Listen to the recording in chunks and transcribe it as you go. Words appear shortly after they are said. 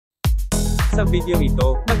Sa video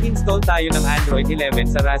ito, mag-install tayo ng Android 11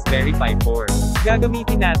 sa Raspberry Pi 4.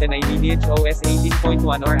 Gagamitin natin ay Lineage OS 18.1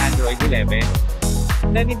 or Android 11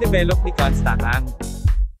 na ni-develop ni Ang.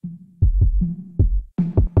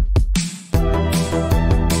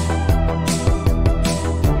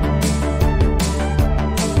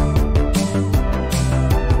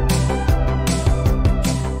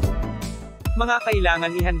 Mga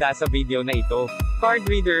kailangan ihanda sa video na ito: card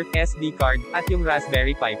reader, SD card, at yung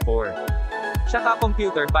Raspberry Pi 4. Tsaka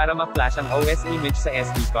computer para ma-flash ang OS image sa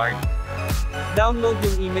SD card. Download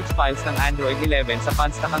yung image files ng Android 11 sa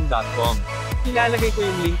panstakang.com. Ilalagay ko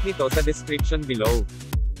yung link nito sa description below.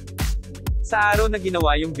 Sa araw na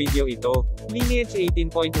ginawa yung video ito, Lineage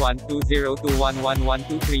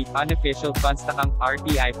 18.120211123 unofficial panstakang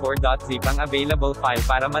rti4.zip ang available file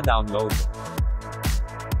para ma-download.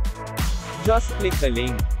 Just click the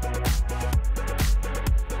link.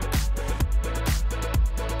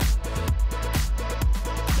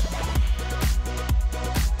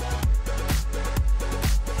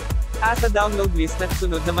 Sa download list at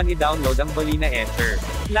sunod naman i-download ang balina etcher.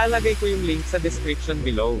 Lalagay ko yung link sa description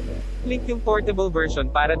below. Link yung portable version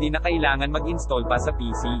para di na kailangan mag-install pa sa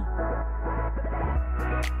PC.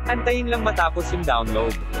 Antayin lang matapos yung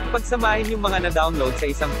download. Pagsamahin yung mga na-download sa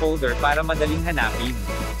isang folder para madaling hanapin.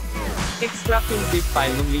 Extract yung zip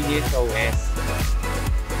file ng Lineage OS.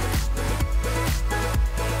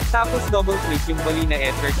 Tapos double-click yung balina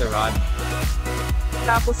etcher to run.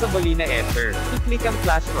 Tapos sa balina etcher, i-click ang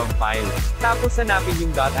flash from file. Tapos hanapin yung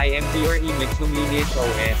 .img or image ng Lineage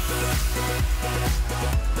OS.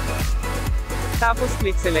 Tapos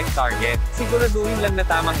click select target. Siguraduhin lang na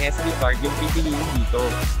tamang SD card yung pipiliin dito.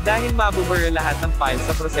 Dahil mabubura lahat ng files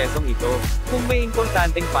sa prosesong ito. Kung may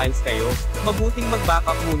importanteng files kayo, mabuting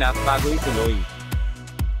mag-backup muna bago ituloy.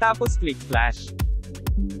 Tapos click flash.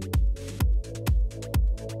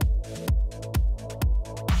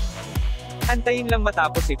 Antayin lang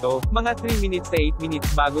matapos ito, mga 3 minutes to 8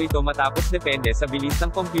 minutes bago ito matapos depende sa bilis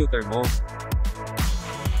ng computer mo.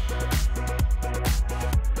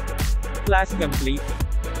 Flash complete.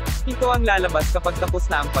 Ito ang lalabas kapag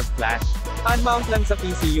tapos na ang pag-flash. Unmount lang sa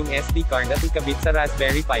PC yung SD card at ikabit sa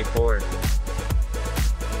Raspberry Pi 4.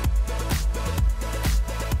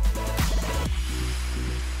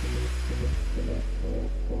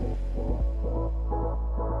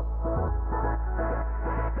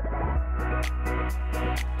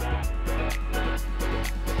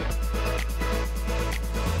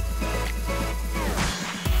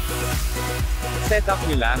 Setup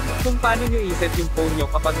nyo lang, kung paano nyo iset yung phone nyo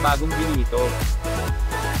kapag bagong bili ito.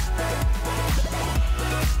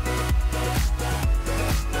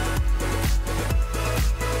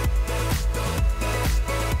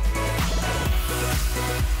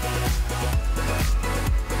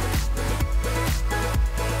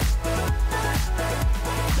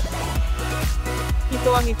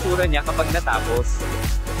 Ito ang itsura niya kapag natapos.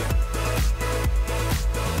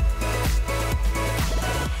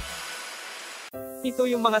 Ito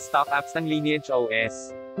yung mga stock apps ng Lineage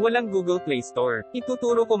OS. Walang Google Play Store.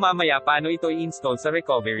 Ituturo ko mamaya paano ito i-install sa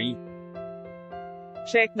recovery.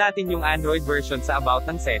 Check natin yung Android version sa about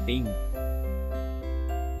ng setting.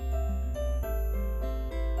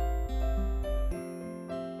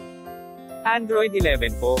 Android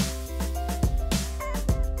 11 po.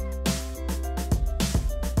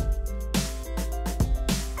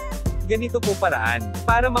 Ganito po paraan,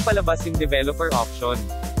 para mapalabas yung developer option.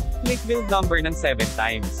 Click build number ng 7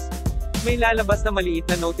 times. May lalabas na maliit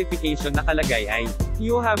na notification na nakalagay ay,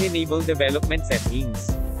 you have enabled development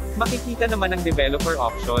settings. Makikita naman ang developer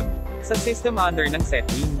option. Sa system under ng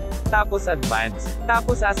setting. Tapos advanced.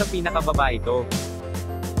 Tapos sa pinakababa ito.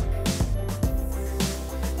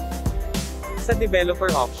 Sa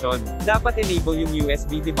developer option, dapat enable yung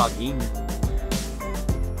USB debugging.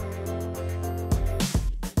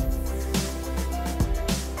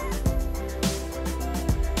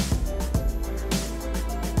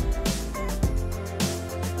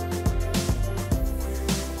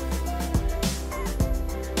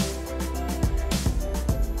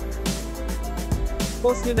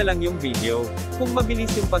 Pause nyo na lang yung video, kung mabilis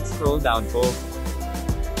yung pag-scroll down ko.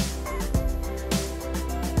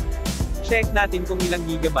 Check natin kung ilang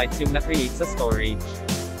gigabytes yung na-create sa storage.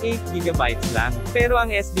 8 gigabytes lang, pero ang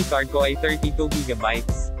SD card ko ay 32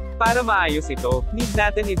 gigabytes. Para maayos ito, need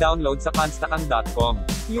natin i-download sa panstakang.com.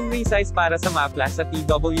 Yung resize para sa ma-flash sa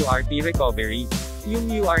TWRP recovery. Yung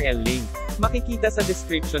URL link, makikita sa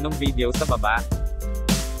description ng video sa baba.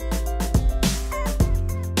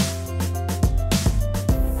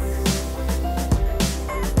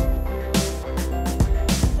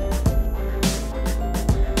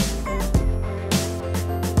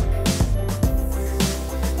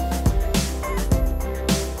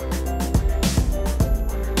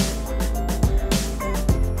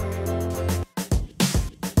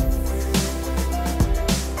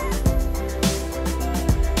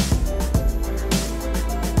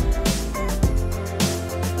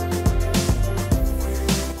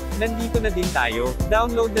 Nandito na din tayo,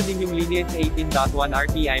 download na din yung Lineage 18.1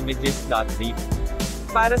 rtimages.zip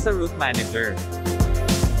para sa root manager.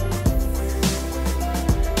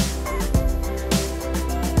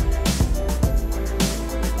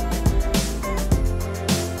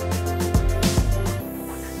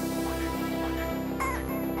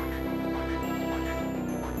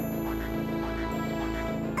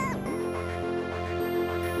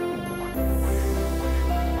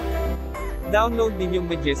 Download din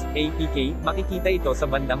yung Images APK, makikita ito sa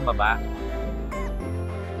bandang baba.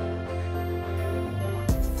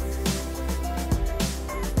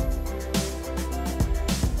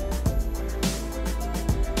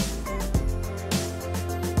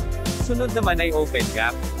 Sunod naman ay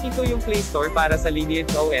OpenGap. Ito yung Play Store para sa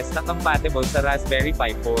Lineage OS na compatible sa Raspberry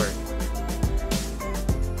Pi 4.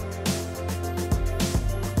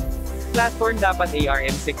 Platform dapat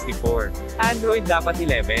ARM64. Android dapat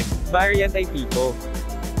 11. Variant ay Pico.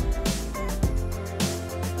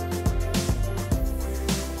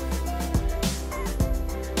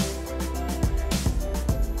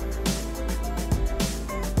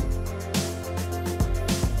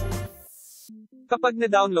 Kapag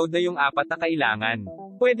na-download na yung apat na kailangan,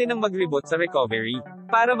 pwede nang mag-reboot sa recovery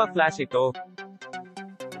para ma-flash ito.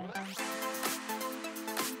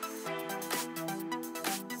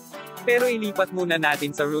 Pero ilipat muna natin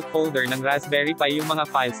sa root folder ng Raspberry Pi yung mga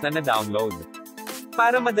files na na-download,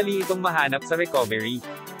 para madali itong mahanap sa recovery.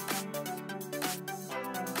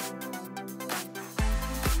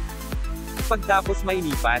 Pagtapos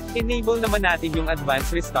mailipat, enable naman natin yung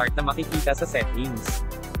advanced restart na makikita sa settings.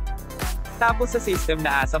 Tapos sa system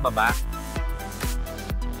na sa baba,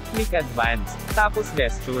 click advanced, tapos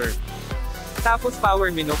gesture. Tapos power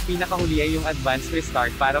menu, pinakahuli ay yung advanced restart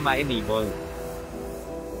para ma-enable.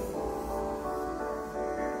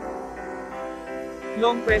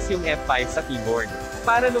 Long press yung F5 sa keyboard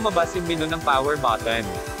para lumabas yung menu ng power button.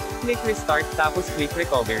 Click restart, tapos click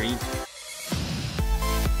recovery.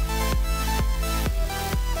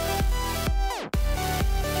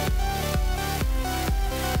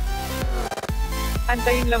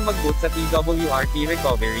 Antayin lang mag-boot sa TWRP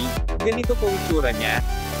recovery. Ganito po itsura niya.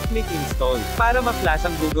 Click install para ma-flash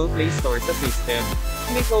ang Google Play Store sa system.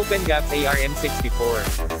 Click OpenGap ARM64.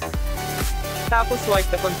 Tapos swipe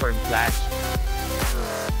the confirm flash.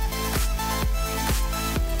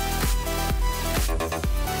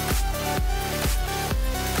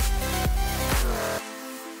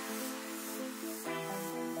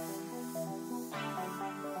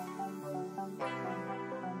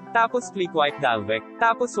 Tapos click wipe dalvec,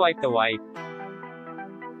 tapos swipe the wipe.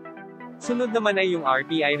 Sunod naman ay yung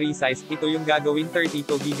RPI resize, ito yung gagawin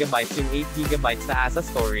 32GB yung 8GB na asa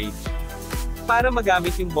storage. Para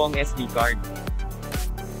magamit yung buong SD card.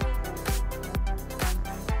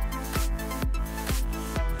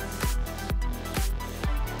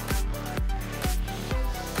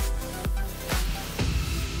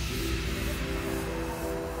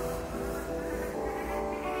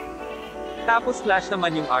 Tapos flash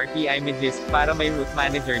naman yung RPI images para may root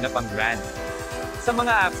manager na pang-grant sa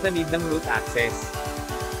mga apps na need ng root access.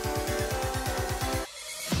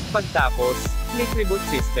 Pagtapos, click reboot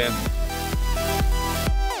system.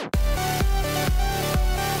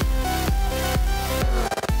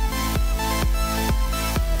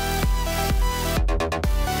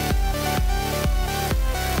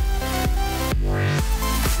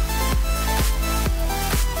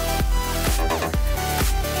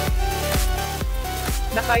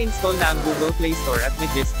 Naka-install na ang Google Play Store at may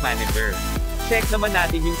Disk Manager. Check naman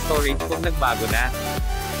natin yung storage kung nagbago na.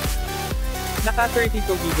 Naka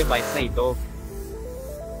 32GB na ito.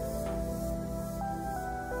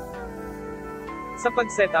 Sa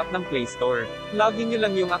pag-setup ng Play Store, login nyo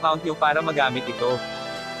lang yung account nyo para magamit ito.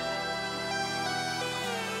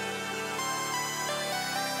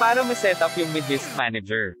 Para ma-setup yung Disk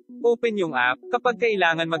Manager, open yung app. Kapag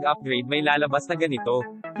kailangan mag-upgrade, may lalabas na ganito.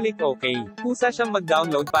 Click OK. Kusa siyang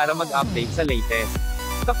mag-download para mag-update sa latest.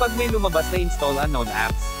 Kapag may lumabas na install unknown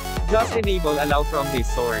apps, just enable allow from this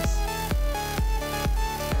source.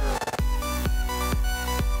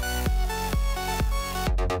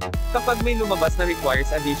 Kapag may lumabas na requires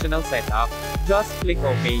additional setup, just click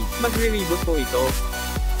OK. Magre-reboot po ito.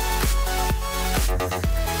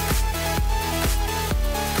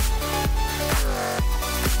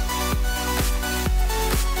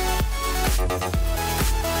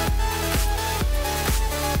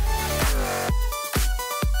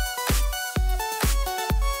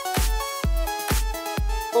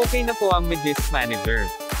 Okay na po ang Disk Manager.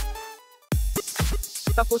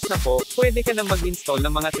 Tapos na po, pwede ka na mag-install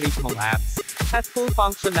ng mga treat mong apps. At full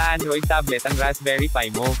function na Android tablet ang Raspberry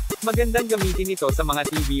Pi mo. Magandang gamitin ito sa mga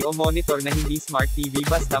TV o monitor na hindi smart TV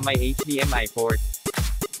basta may HDMI port.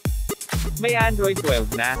 May Android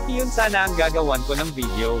 12 na, iyon sana ang gagawan ko ng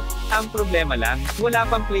video. Ang problema lang, wala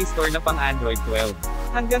pang Play Store na pang Android 12.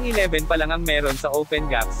 Hanggang 11 pa lang ang meron sa Open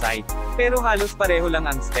Gap site. Pero halos pareho lang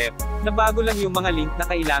ang step. Nabago lang yung mga link na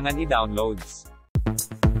kailangan i-downloads.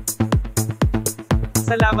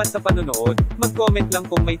 Salamat sa panonood, mag-comment lang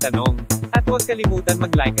kung may tanong. At huwag kalimutan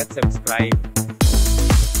mag-like at subscribe.